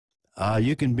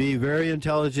You can be very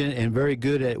intelligent and very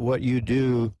good at what you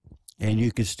do, and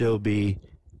you can still be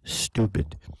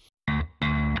stupid.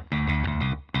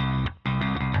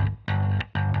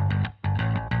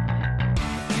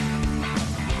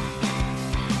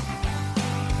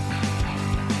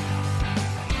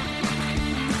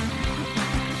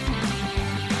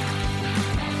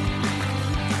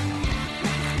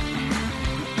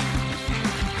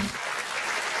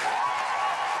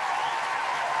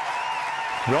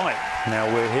 Right,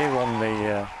 now we're here on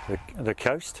the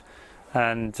coast,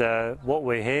 and what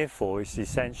we're here for is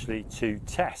essentially to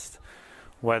test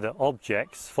whether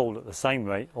objects fall at the same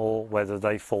rate or whether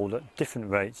they fall at different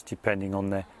rates depending on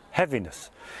their heaviness.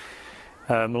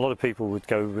 A lot of people would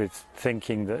go with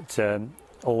thinking that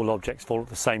all objects fall at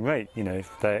the same rate, you know,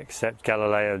 if they accept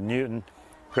Galileo Newton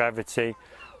gravity,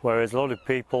 whereas a lot of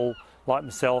people like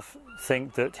myself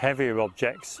think that heavier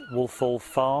objects will fall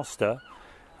faster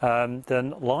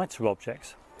than lighter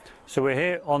objects. So we're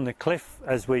here on the cliff,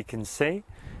 as we can see,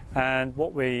 and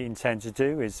what we intend to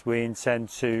do is we intend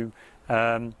to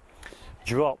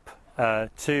drop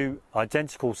two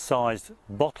identical sized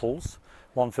bottles,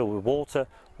 one filled with water,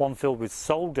 one filled with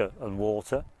solder and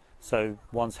water, so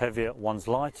one's heavier, one's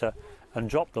lighter, and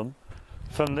drop them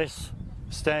from this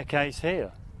staircase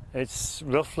here. It's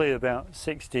roughly about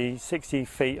 60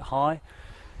 feet high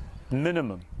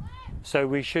minimum. So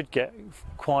we should get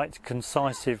quite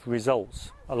concisive results.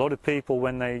 A lot of people,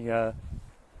 when they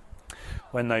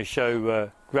show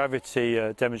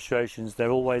gravity demonstrations, they're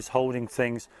always holding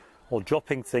things or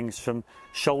dropping things from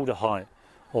shoulder height,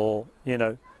 or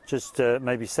just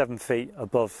maybe 7 feet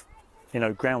above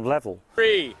ground level.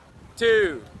 3,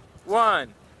 2,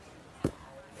 1.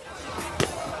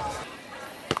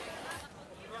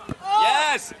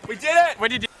 Yes, we did it.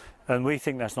 What did you do? And we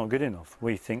think that's not good enough.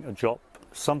 We think a drop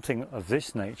something of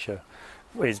this nature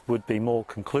would be more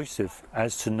conclusive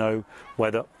as to know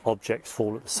whether objects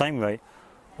fall at the same rate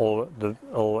or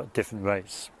at different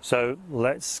rates. So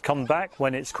let's come back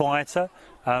when it's quieter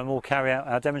and we'll carry out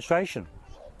our demonstration.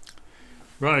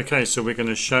 Right, okay, so we're going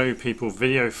to show people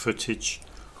video footage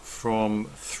from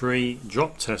 3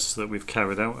 drop tests that we've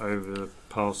carried out over the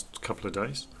past couple of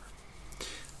days,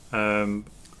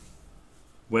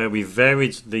 where we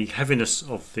varied the heaviness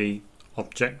of the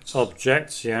objects,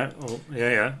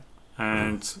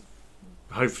 and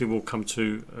hopefully we'll come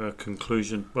to a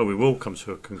conclusion. Well, we will come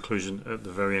to a conclusion at the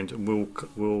very end, and we'll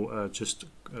just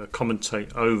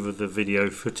commentate over the video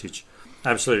footage.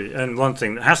 Absolutely. And one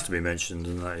thing that has to be mentioned,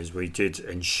 and that is we did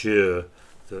ensure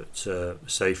that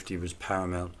safety was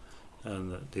paramount and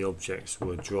that the objects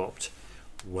were dropped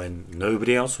when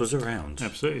nobody else was around.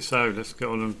 Absolutely. So let's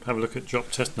go on and have a look at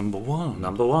drop test number 1.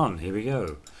 Number 1, here we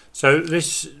go. So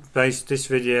this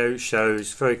video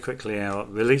shows very quickly our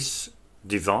release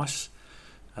device.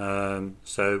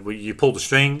 You pull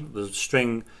the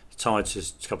string tied to a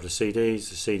couple of CDs,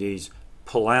 the CDs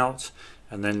pull out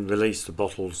and then release the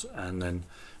bottles, and then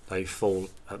they fall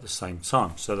at the same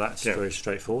time. So that's very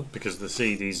straightforward. Because the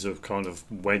CDs are kind of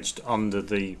wedged under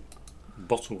the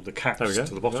bottle, the caps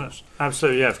to the bottles. Yeah.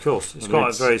 Absolutely, yeah, of course. It's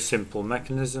quite a very simple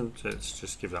mechanism. Let's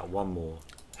just give that one more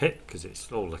hit, because it's,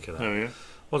 oh, look at that. Oh, yeah.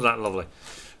 Wasn't that lovely?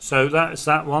 So that's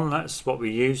that one. That's what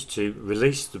we use to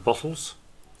release the bottles.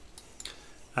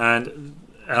 And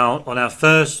on our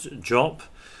first drop,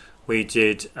 we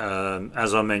did,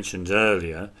 as I mentioned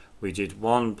earlier, we did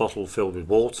 1 bottle filled with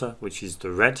water, which is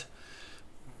the red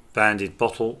banded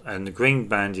bottle, and the green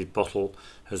banded bottle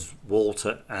has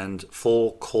water and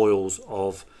 4 coils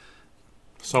of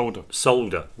solder,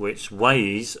 which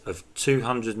weighs of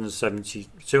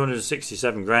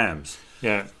 267 grams.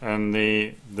 Yeah, and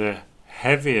the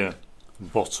heavier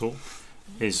bottle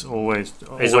is always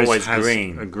has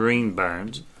green, a green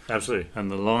band. Absolutely. And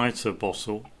the lighter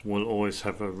bottle will always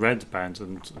have a red band.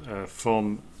 And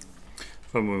from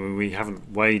when we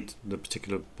haven't weighed the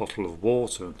particular bottle of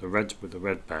water, the red with the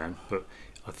red band, but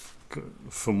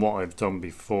from what I've done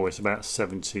before, it's about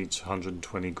 70 to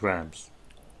 120 grams.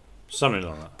 Something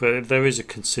like that. But there is a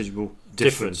considerable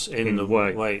difference in the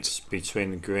weights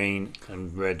between the green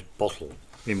and red bottle.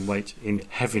 In weight, in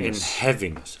heaviness. In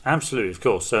heaviness, absolutely, of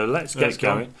course. So let's get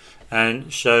going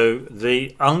and show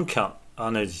the uncut,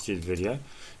 unedited video.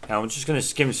 Now I'm just going to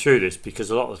skim through this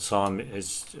because a lot of the time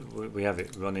we have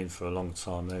it running for a long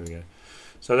time. There we go.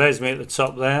 So there's me at the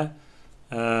top there,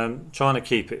 trying to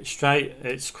keep it straight.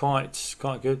 It's quite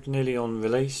good, nearly on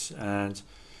release, and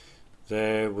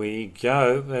there we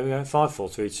go. There we go. 5, 4,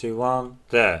 3, 2, 1.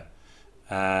 There,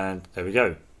 and there we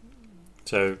go.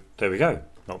 So there we go.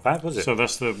 Not bad, was it? So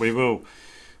that's we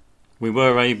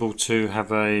were able to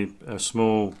have a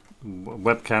small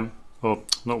webcam or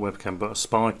not webcam, but a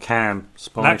spy cam,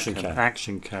 action cam.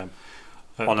 action cam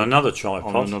On another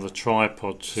tripod. On another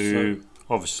tripod to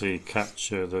obviously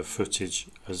capture the footage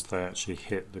as they actually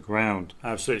hit the ground.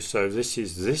 Absolutely. So this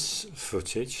is this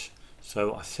footage.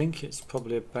 So I think it's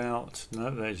probably about, no,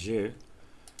 there's you.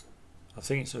 I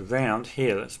think it's around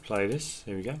here. Let's play this.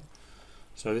 Here we go.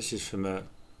 So this is from a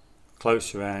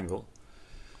closer angle.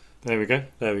 There we go.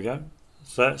 There we go.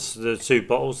 So that's the two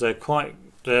bottles. They're quite,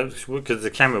 because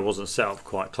the camera wasn't set up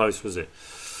quite close, was it?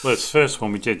 Well, it's the first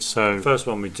one we did. So first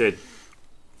one we did.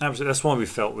 Absolutely. That's why we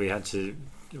felt we had to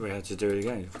do it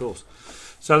again, of course.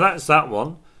 So that's that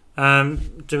one.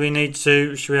 Do we need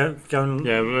to? Should we go and?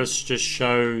 Yeah, well, let's just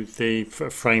show the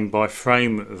frame by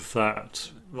frame of that.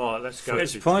 Right, let's go.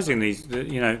 It's surprisingly,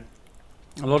 you know,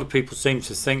 a lot of people seem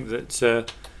to think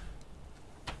that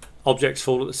objects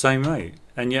fall at the same rate,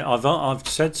 and yet I've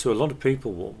said to a lot of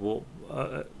people what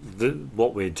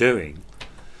we're doing,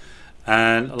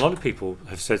 and a lot of people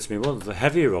have said to me, well, the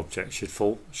heavier object should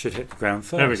hit the ground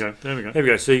first. There we go. There we go. Here we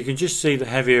go. So you can just see the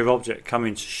heavier object come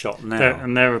into shot now,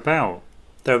 and they're about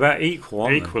equal,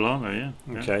 aren't equal, aren't they? Yeah.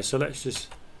 Okay, so let's just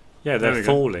they're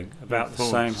falling about the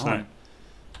same height.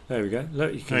 There we go.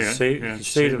 Look, you can see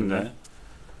them there.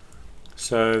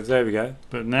 So there we go.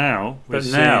 But now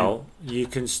you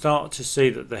can start to see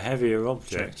that the heavier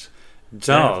object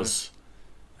does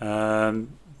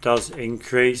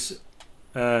increase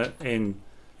in.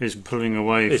 Is pulling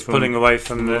away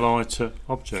from the lighter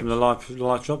object. From the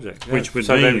lighter object. Yeah. Which would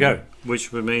so mean, there we go.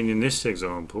 Which would mean in this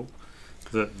example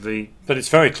that but it's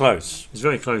very close. It's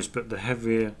very close, but the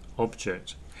heavier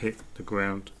object hit the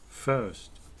ground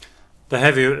first. The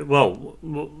heavier, well,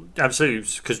 absolutely,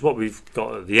 because what we've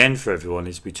got at the end for everyone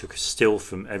is we took a still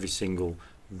from every single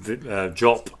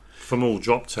drop. From all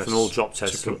drop tests.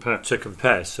 To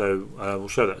compare. So we'll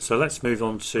show that. So let's move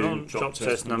on to drop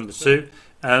test number 2.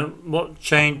 What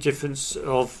difference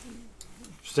of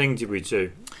thing did we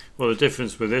do? Well, the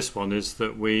difference with this one is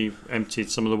that we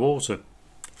emptied some of the water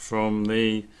from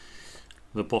the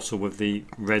bottle with the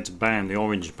red band, the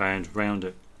orange band round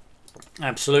it.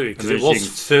 Absolutely, because it was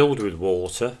filled with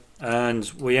water, and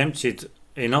we emptied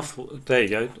enough. There you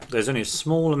go. There's only a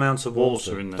small amount of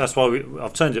water in there. That's why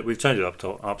we've turned it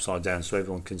upside down so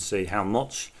everyone can see how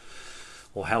much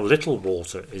or how little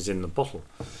water is in the bottle.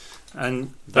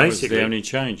 And that basically, was the only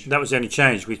change. That was the only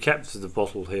change. We kept the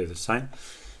bottle here the same.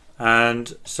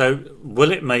 And so,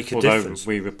 will it make a difference?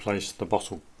 We replaced the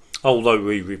bottle. Although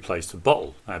we replaced the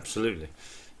bottle, absolutely.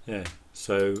 Yeah.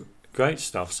 So. Great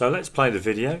stuff. So let's play the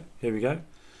video. Here we go.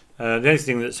 The only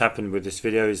thing that's happened with this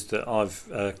video is that I've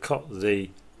cut the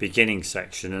beginning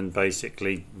section and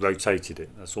basically rotated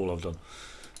it. That's all I've done.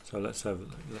 So let's have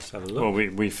a look. Well,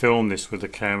 we filmed this with the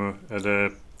camera at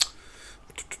a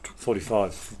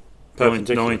 45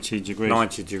 90 degrees.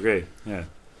 90 degree. Yeah.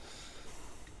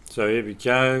 So here we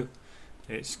go.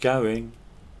 It's going.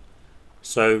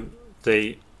 So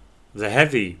the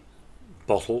heavy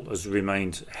bottle has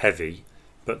remained heavy.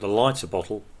 But the lighter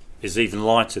bottle is even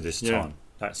lighter this time.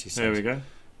 That's essential. There we go.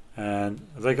 And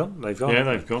have they gone? They've gone. Yeah,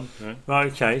 they've gone. Yeah.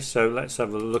 Right. Okay. So let's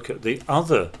have a look at the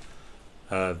other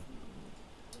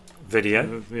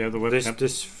video. The webcam.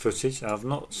 This footage. I've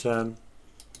not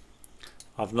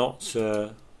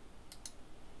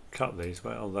cut these.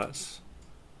 Well, that's.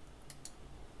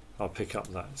 I'll pick up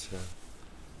that.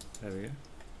 There we go.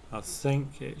 I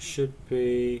think it should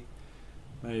be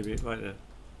maybe right there.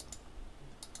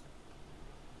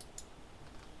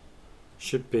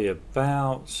 Should be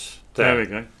about there. There we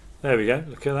go. There we go.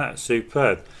 Look at that.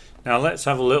 Superb. Now let's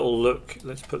have a little look.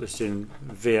 Let's put this in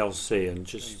VLC and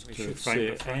just see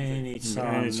it any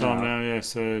time now. Yeah.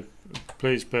 So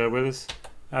please bear with us.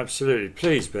 Absolutely.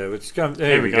 Please bear with us.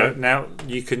 There we go. Now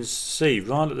you can see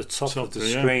right at the top of the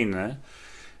screen there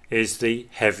is the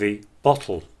heavy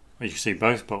bottle. Well, you can see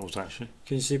both bottles actually.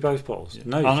 Can you see both bottles? Yeah.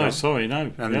 No. You can't. No. Sorry.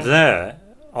 No. And there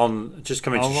on just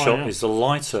coming to shop is the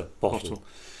lighter bottle.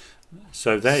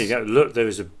 So there you go. Look, there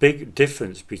is a big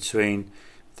difference between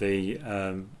the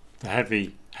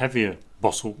heavier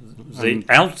bottle, the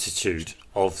altitude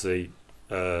of the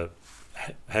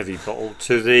heavy bottle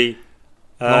to the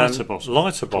lighter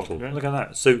bottle. Yeah. Look at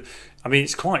that. So, I mean,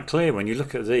 it's quite clear when you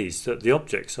look at these that the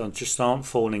objects aren't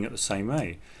falling at the same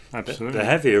rate. Absolutely. The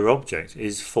heavier object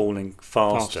is falling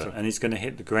faster and is going to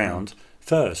hit the ground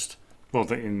first. Well,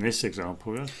 in this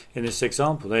example, yeah. In this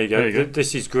example, there you go.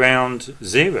 This is ground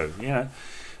zero. You know,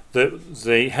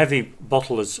 the heavy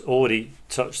bottle has already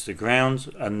touched the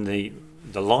ground, and the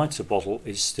lighter bottle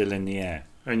is still in the air.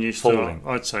 And you still,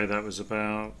 I'd say that was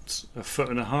about a foot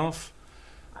and a half.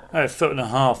 A foot and a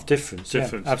half difference. Yeah,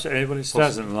 absolutely. But it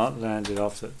hasn't landed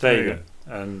after. There you go.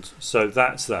 And so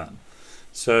that's that.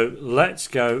 So let's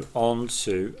go on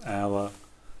to our.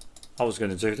 I was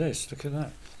going to do this. Look at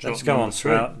that. Let's go on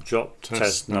to our drop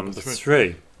test number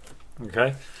 3.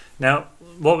 Okay. Now,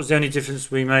 what was the only difference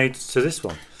we made to this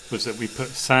one? Was that we put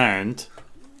sand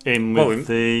in with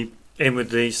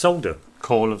the solder.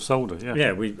 coil of solder. Yeah.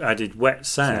 Yeah, we added wet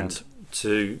sand.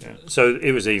 So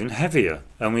it was even heavier,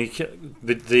 and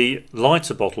the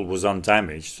lighter bottle was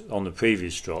undamaged on the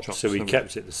previous drop, so we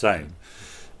kept it the same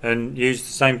and used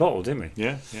the same bottle, didn't we?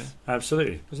 Yeah, yeah,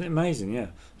 absolutely. Wasn't it amazing? Yeah.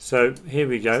 So here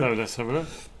we go. So let's have a look.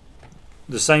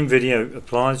 The same video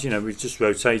applies. You know, we've just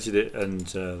rotated it, and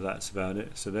that's about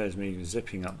it. So there's me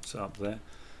zipping up there.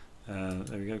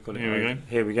 There we go. Got it. Here we go.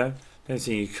 Here we go. The only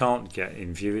thing you can't get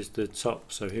in view is the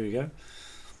top. So here we go.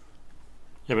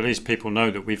 Yeah, but at least people know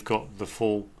that we've got the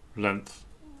full length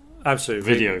absolutely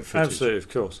video footage. Absolutely, of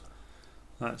course.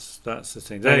 That's the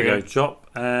thing. There you go. Drop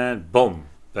and boom.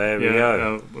 There we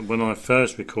go. When I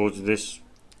first recorded this,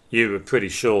 you were pretty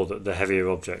sure that the heavier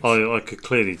objects. I could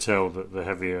clearly tell that the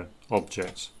heavier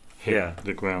objects hit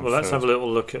the ground. Well, let's first. have a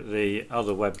little look at the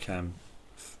other webcam.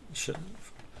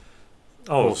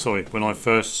 Oh, sorry. When I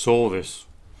first saw this,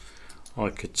 I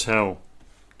could tell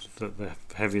that the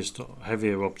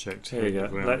heavier object. Here we go.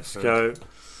 Let's go.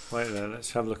 Wait there.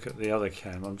 Let's have a look at the other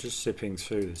cam. I'm just zipping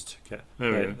through this to get.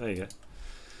 There you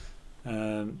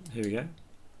go. Here we go.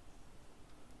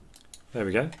 There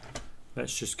we go.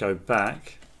 Let's just go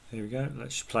back. Here we go.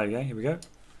 Let's just play again. Here we go.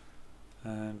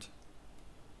 And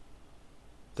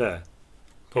there.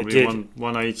 Probably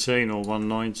 118 or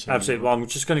 119. Absolutely. Well, I'm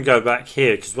just going to go back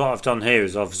here because what I've done here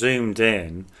is I've zoomed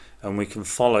in and we can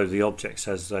follow the objects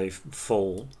as they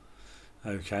fall.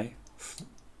 Okay.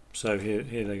 So here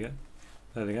they go.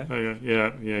 There they go. Oh,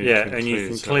 yeah. And you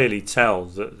can clearly tell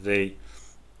that the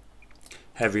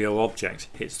heavier object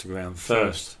hits the ground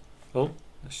first. Oh,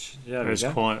 there's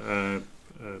quite a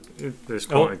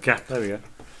gap. There we go.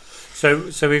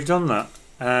 So we've done that,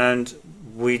 and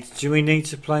do we need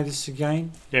to play this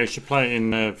again? Yeah, we should play it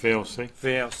in VLC.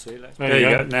 VLC. There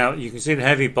you go. Now you can see the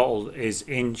heavy bottle is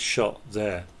in shot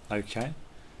there. Okay.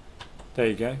 There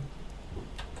you go.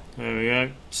 There we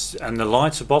go. And the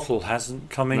lighter bottle hasn't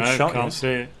come in shot. Can't yet. see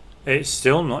it. It's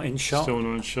still not in shot. Still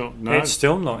not in shot. No. It's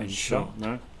still not in shot.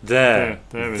 No. There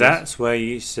it that's is. Where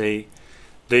you see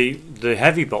the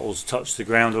heavy bottle's touched the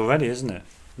ground already, isn't it?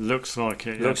 Looks like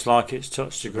it. Looks like it's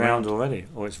touched the ground already,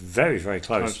 or it's very, very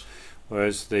close.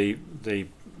 Whereas the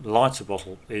lighter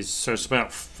bottle is. So it's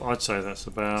about. I'd say that's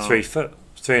about 3 foot,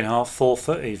 3.5, 4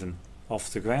 foot even off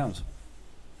the ground.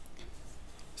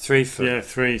 3 foot. Yeah,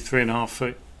 3.5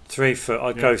 foot. 3 foot.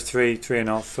 I'd go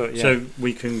 3.5 foot. Yeah. So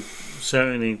we can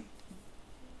certainly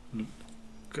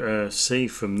see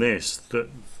from this that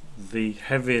the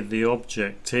heavier the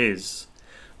object is,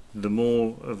 the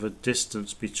more of a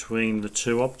distance between the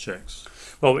two objects.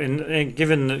 Well,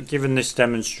 given this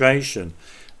demonstration,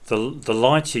 the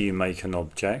lighter you make an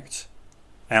object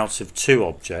out of two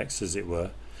objects, as it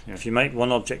were, if you make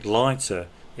one object lighter,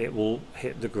 it will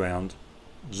hit the ground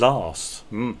last.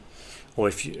 Or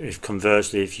if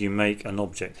conversely, if you make an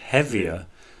object heavier,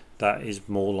 that is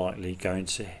more likely going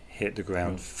to hit the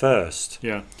ground first.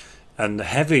 Yeah. And the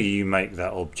heavier you make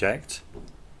that object,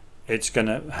 it's going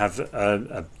to have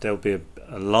there'll be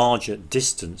a larger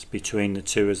distance between the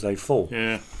two as they fall.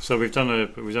 Yeah. So we've done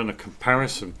a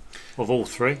comparison of all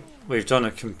three. We've done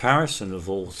a comparison of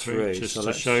all three. Just so to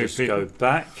let's show just people. go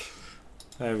back.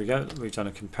 There we go. We've done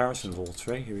a comparison of all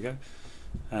three. Here we go.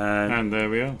 And there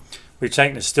we are. We've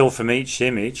taken a still from each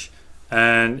image,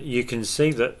 and you can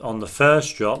see that on the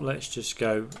first drop. Let's just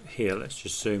go here. Let's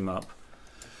just zoom up.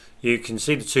 You can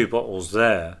see the two bottles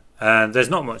there, and there's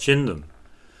not much in them.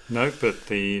 No, but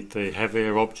the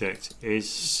heavier object is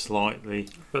slightly.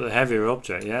 But the heavier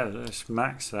object, let's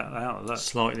max that out. Look.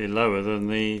 Slightly lower than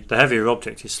the heavier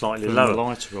object is slightly lower. The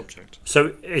lighter object.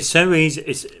 So it's so easy.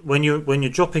 It's when you're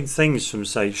dropping things from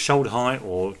say shoulder height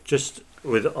or just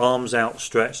with arms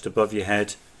outstretched above your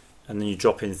head, and then you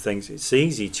drop in things. It's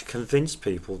easy to convince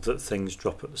people that things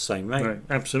drop at the same rate. Right.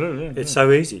 Absolutely. Yeah, it's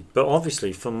so easy. But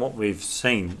obviously, from what we've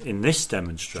seen in this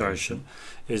demonstration,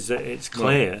 is that it's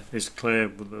clear. Well, it's clear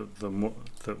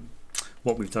that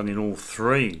what we've done in all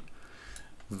three,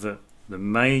 that the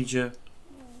major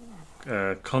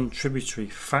contributory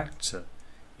factor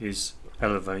is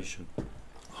elevation,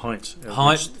 height,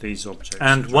 which these objects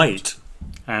and weight,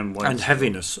 and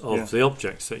heaviness of the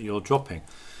objects that you're dropping.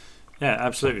 Yeah,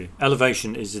 absolutely.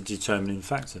 Elevation is a determining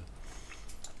factor.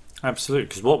 Absolutely,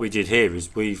 because what we did here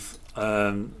is we've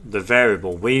the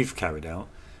variable we've carried out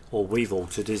or we've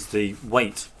altered is the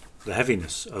weight, the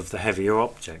heaviness of the heavier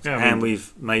object, and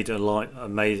we've made the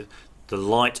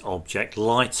light object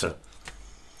lighter.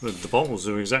 The bottles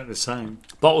are exactly the same.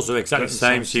 Bottles are exactly the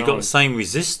same, so you've got the size. same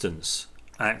resistance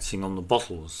acting on the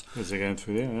bottles As they're going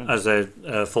through there, yeah. as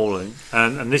they're falling.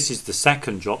 And this is the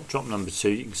second drop number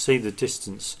 2. You can see the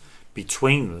distance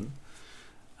between them,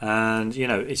 and you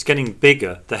know it's getting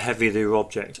bigger the heavier the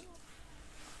object.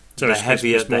 So the it's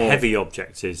heavier more, the heavy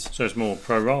object is. So it's more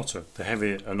pro rata. The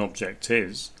heavier an object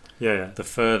is, Yeah. the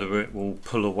further it will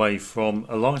pull away from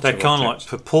a lighter They're kind of like object.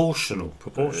 proportional.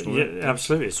 Proportional, Yeah, yeah.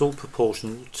 absolutely. It's all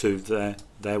proportional to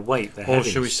their weight, their Or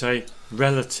heaviness. should we say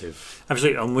relative?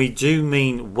 Absolutely, and we do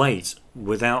mean weight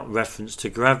without reference to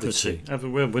gravity.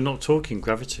 We're not talking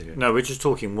gravity here. No, we're just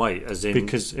talking weight, as in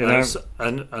Because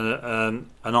an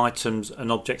item's,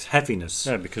 an object's heaviness.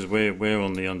 Yeah, because we're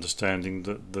on the understanding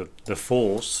that the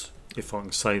force, if I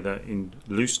can say that in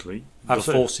loosely,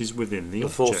 Absolutely. the force is within the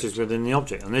object. Force is within the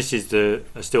object, and this is the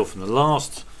still from the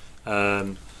last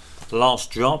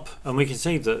drop, and we can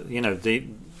see that you know the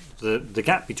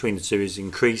gap between the two is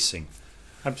increasing.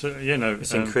 Absolutely, you know,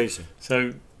 It's increasing.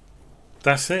 So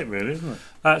that's it, really, isn't it?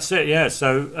 That's it, yeah.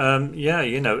 So, yeah,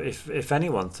 you know, if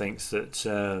anyone thinks that,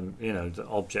 you know, that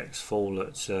objects fall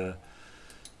at, you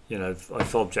know,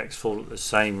 if objects fall at the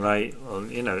same rate, or,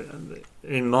 you know,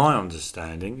 in my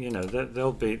understanding, you know,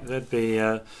 they'd be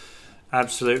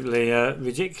absolutely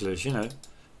ridiculous, you know,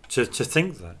 to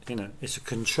think that, you know, it's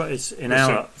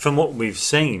from what we've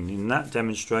seen in that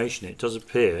demonstration, it does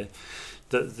appear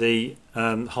that the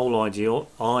whole idea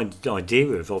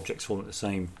of objects falling at the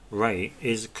same rate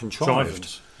is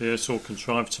contrived. Yeah, it's all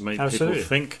contrived to make Absolutely. people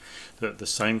think that the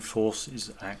same force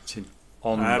is acting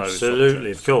on those Absolutely,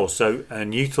 objects. of course. So,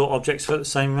 and you thought objects fell at the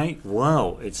same rate?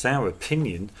 Well, it's our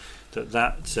opinion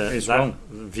that wrong.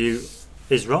 view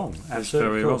is wrong. It's Absolutely,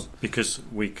 very of course. wrong, because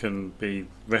we can be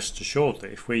rest assured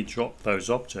that if we drop those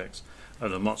objects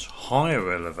at a much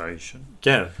higher elevation,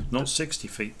 Yeah, not 60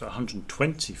 feet but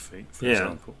 120 feet, for Yeah.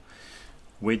 example,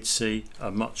 we'd see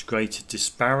a much greater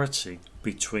disparity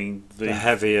between the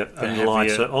heavier and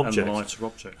lighter objects.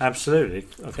 Absolutely,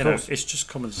 of You know, course. it's just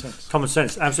common sense. Common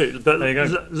sense, absolutely. But There you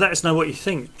go. let us know what you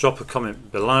think. Drop a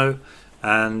comment below,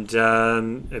 and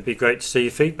it'd be great to see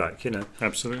your feedback. You know.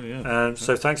 Absolutely, yeah.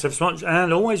 So thanks ever so much,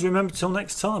 and always remember till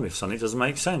next time, if something doesn't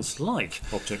make sense, like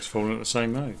Objects falling at the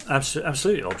same rate.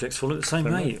 absolutely objects fall at the same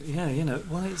Same rate. Yeah, you know.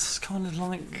 Well, it's kind of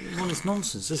like it's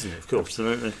nonsense, isn't it? Of course.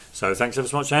 Absolutely. So thanks ever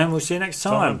so much, and we'll see you next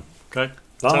time. Okay.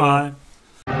 Bye.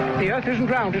 The earth isn't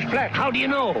round, it's flat. How do you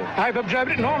know? I've observed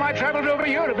it in all my travels over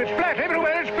Europe. It's flat.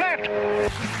 Everywhere it's flat.